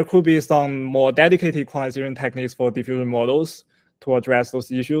there could be some more dedicated quantization techniques for diffusion models to address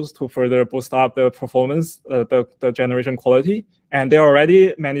those issues to further boost up the performance, the generation quality, and there are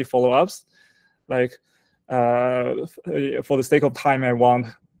already many follow-ups. Like for the sake of time, I won't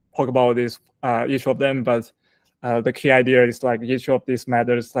talk about this each of them, but the key idea is like each of these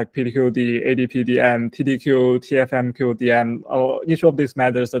matters, like PDQD, ADPDM, TDQ, TFMQDM, each of these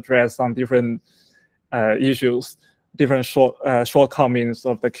matters address some different issues, different shortcomings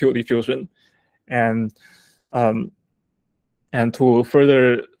of the Q-diffusion, and to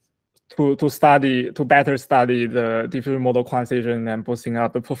further to better study the diffusion model quantization and boosting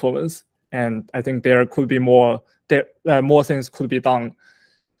up the performance. And I think there could be more things could be done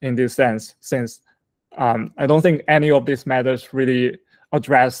in this sense, since I don't think any of these matters really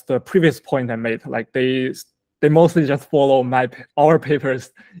address the previous point I made. Like they mostly just follow our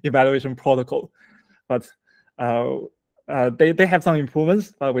paper's evaluation protocol, but they have some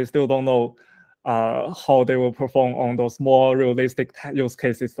improvements, but we still don't know how they will perform on those more realistic use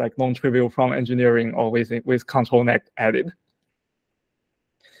cases like non-trivial prompt engineering or with control net added.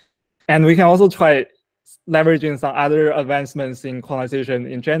 And we can also try leveraging some other advancements in quantization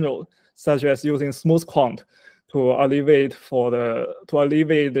in general, such as using smooth quant to alleviate the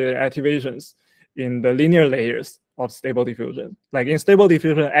activations in the linear layers of stable diffusion. Like in stable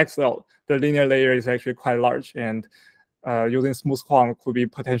diffusion XL, the linear layer is actually quite large, and using smooth quant could be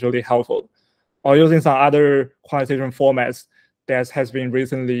potentially helpful. Or using some other quantization formats that has been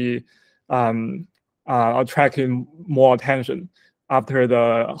recently attracting more attention after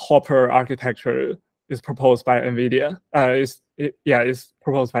the Hopper architecture is proposed by NVIDIA. It's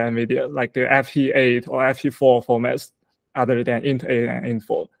proposed by NVIDIA, like the FP8 or FP4 formats, other than Int8 and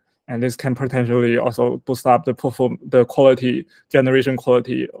Int4. And this can potentially also boost up the quality, generation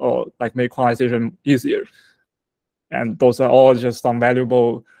quality, or like make quantization easier. And those are all just some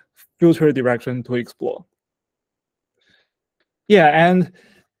valuable future direction to explore. Yeah, and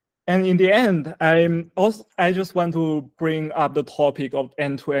in the end, I just want to bring up the topic of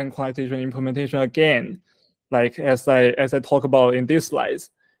end-to-end quantization implementation again, like as I talk about in these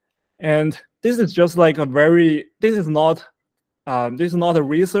slides. And this is just like this is not a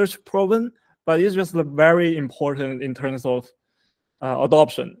research problem, but it's just very important in terms of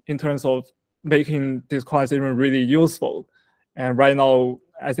adoption, in terms of making this quantization really useful. And right now,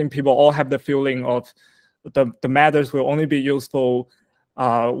 I think people all have the feeling of the matters will only be useful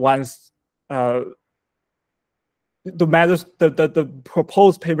once the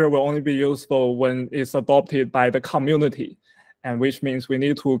proposed paper will only be useful when it's adopted by the community, and which means we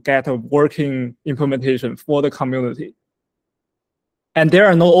need to get a working implementation for the community. And there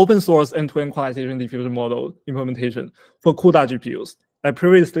are no open source end-to-end quantization diffusion model implementation for CUDA GPUs. Like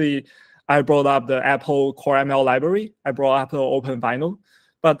previously, I brought up the Apple Core ML library. I brought up the OpenVinyl.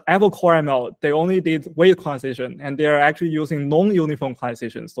 But Apple Core ML, they only did weight quantization, and they are actually using non-uniform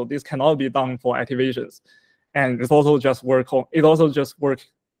quantization. So this cannot be done for activations. And it also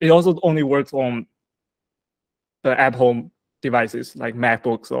only works on the Apple devices like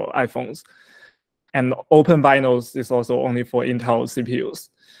MacBooks or iPhones. And OpenVinyl is also only for Intel CPUs.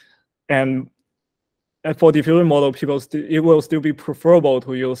 And for diffusion model, it will still be preferable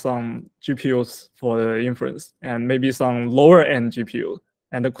to use some GPUs for the inference and maybe some lower end GPU.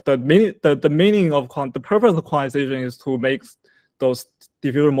 And the meaning of the purpose of quantization is to make those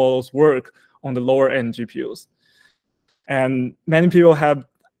diffusion models work on the lower end GPUs. And many people have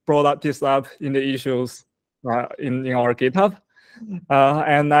brought this up in the issues in our GitHub.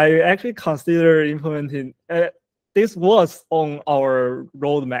 And I actually consider implementing, this was on our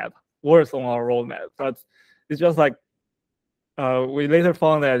roadmap, but it's just like, we later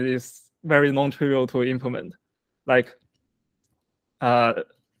found that it's very non-trivial to implement. Like, the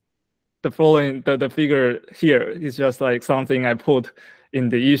figure here is just like something I put in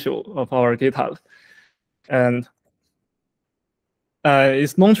the issue of our GitHub. And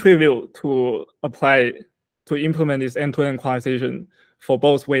it's non-trivial to implement this end-to-end quantization for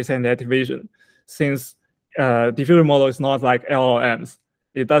both weights and activation, since diffusion model is not like LLMs.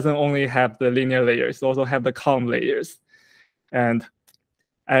 It doesn't only have the linear layers, it also have the column layers. And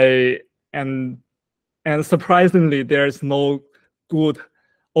surprisingly, there's no good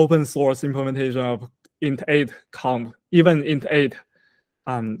open source implementation of int8 column, even int8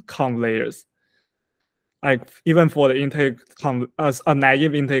 column layers. Like even for the intake a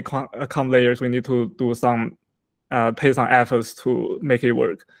naive intake column layers, we need to do some pay some efforts to make it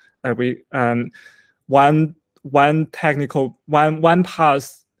work. One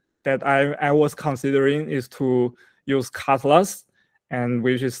path that I was considering is to use Cutlass, and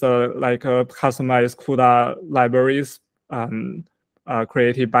which is like a customized CUDA libraries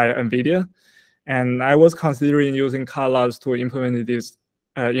created by NVIDIA. And I was considering using Cutlass to implement these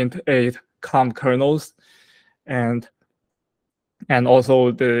int8 column kernels, and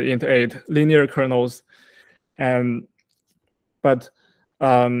also the int8 linear kernels. But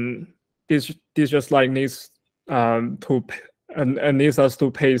this just like needs needs us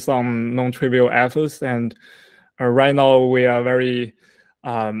to pay some non-trivial efforts. And right now we are very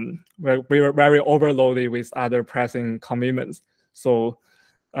overloaded with other pressing commitments. So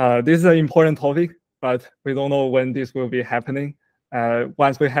this is an important topic, but we don't know when this will be happening.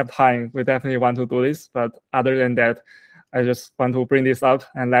 Once we have time, we definitely want to do this. But other than that, I just want to bring this up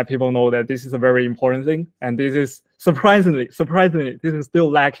and let people know that this is a very important thing. And this is surprisingly, this is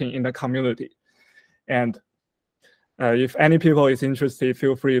still lacking in the community. And if any people is interested,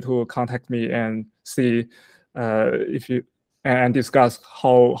 feel free to contact me and see and discuss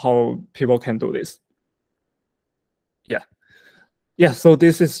how people can do this. Yeah, so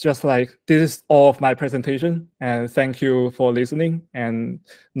this is all of my presentation, and thank you for listening. And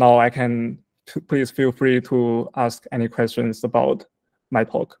now I can, please feel free to ask any questions about my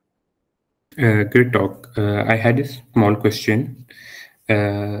talk. Great talk. I had a small question.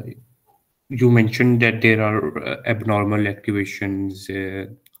 You mentioned that there are abnormal activations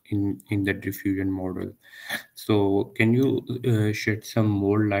in the diffusion model. So can you shed some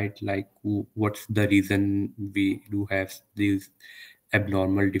more light, like what's the reason we do have these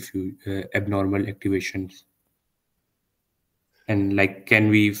abnormal activations? And like, can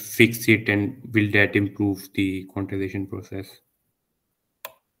we fix it, and will that improve the quantization process?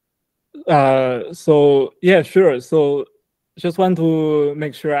 So yeah, sure. So just want to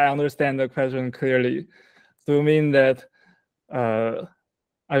make sure I understand the question clearly. So you mean that I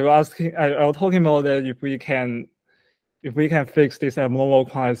was talking about that if we can fix this abnormal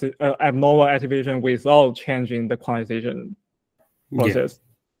activation without changing the quantization process.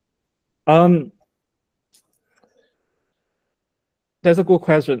 Yeah. That's a good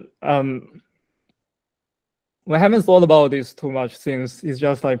question. We haven't thought about this too much, since it's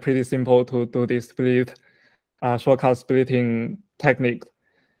just like pretty simple to do this shortcut splitting technique.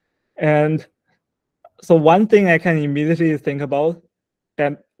 And so one thing I can immediately think about,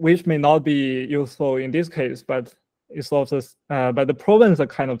 that which may not be useful in this case, but it's also but the problems are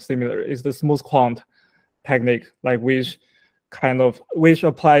kind of similar, is the smooth quant technique, like which can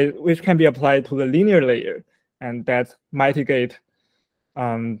be applied to the linear layer, and that mitigate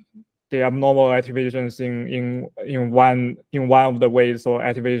the abnormal activations in one of the ways or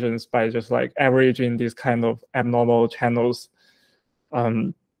activations by just like averaging these kind of abnormal channels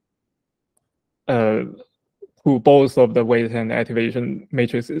to both of the weight and activation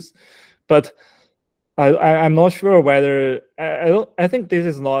matrices. But I'm not sure whether I think this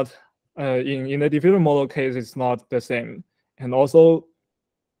is not in the diffusion model case, it's not the same. And also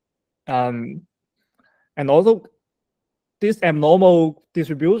these abnormal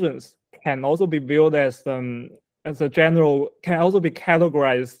distributions can also be viewed as a general, can also be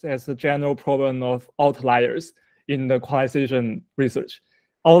categorized as a general problem of outliers in the quantization research.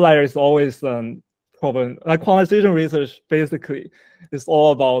 Outlier is always problem. Like quantization research basically is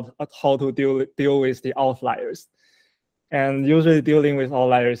all about how to deal with the outliers, and usually dealing with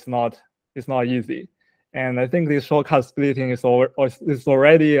outliers is not easy. And I think this shortcut splitting is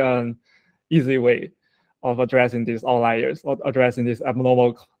already an easy way of addressing these outliers or addressing these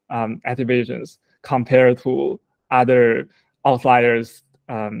abnormal activations compared to other outliers,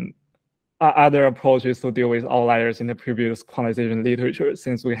 other approaches to deal with outliers in the previous quantization literature,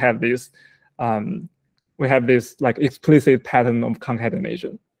 since we have this like explicit pattern of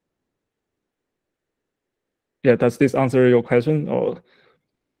concatenation. Yeah, does this answer your question? Or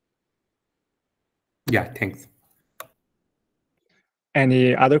yeah, thanks.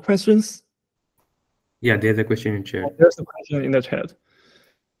 Any other questions? Yeah, there's a question in chat. There's a question in the chat.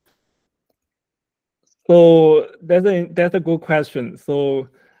 So that's a good question. So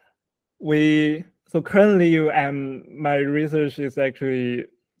currently my research is actually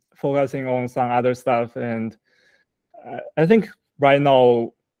focusing on some other stuff, and I think right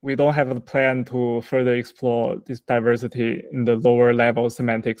now we don't have a plan to further explore this diversity in the lower level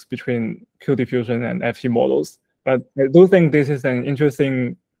semantics between Q-diffusion and Ph.D. models. But I do think this is an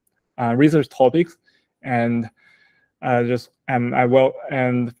interesting research topic, and just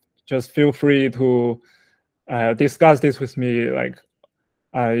feel free to discuss this with me, like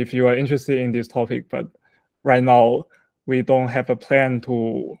if you are interested in this topic. But right now we don't have a plan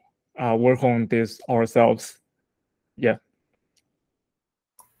to work on this ourselves. Yeah.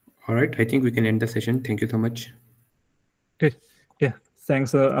 All right, I think we can end the session. Thank you so much. Okay. Yeah.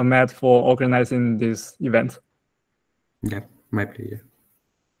 Thanks, Matt, for organizing this event. Yeah, my pleasure.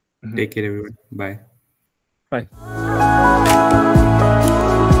 Take care, everyone. Bye. Bye.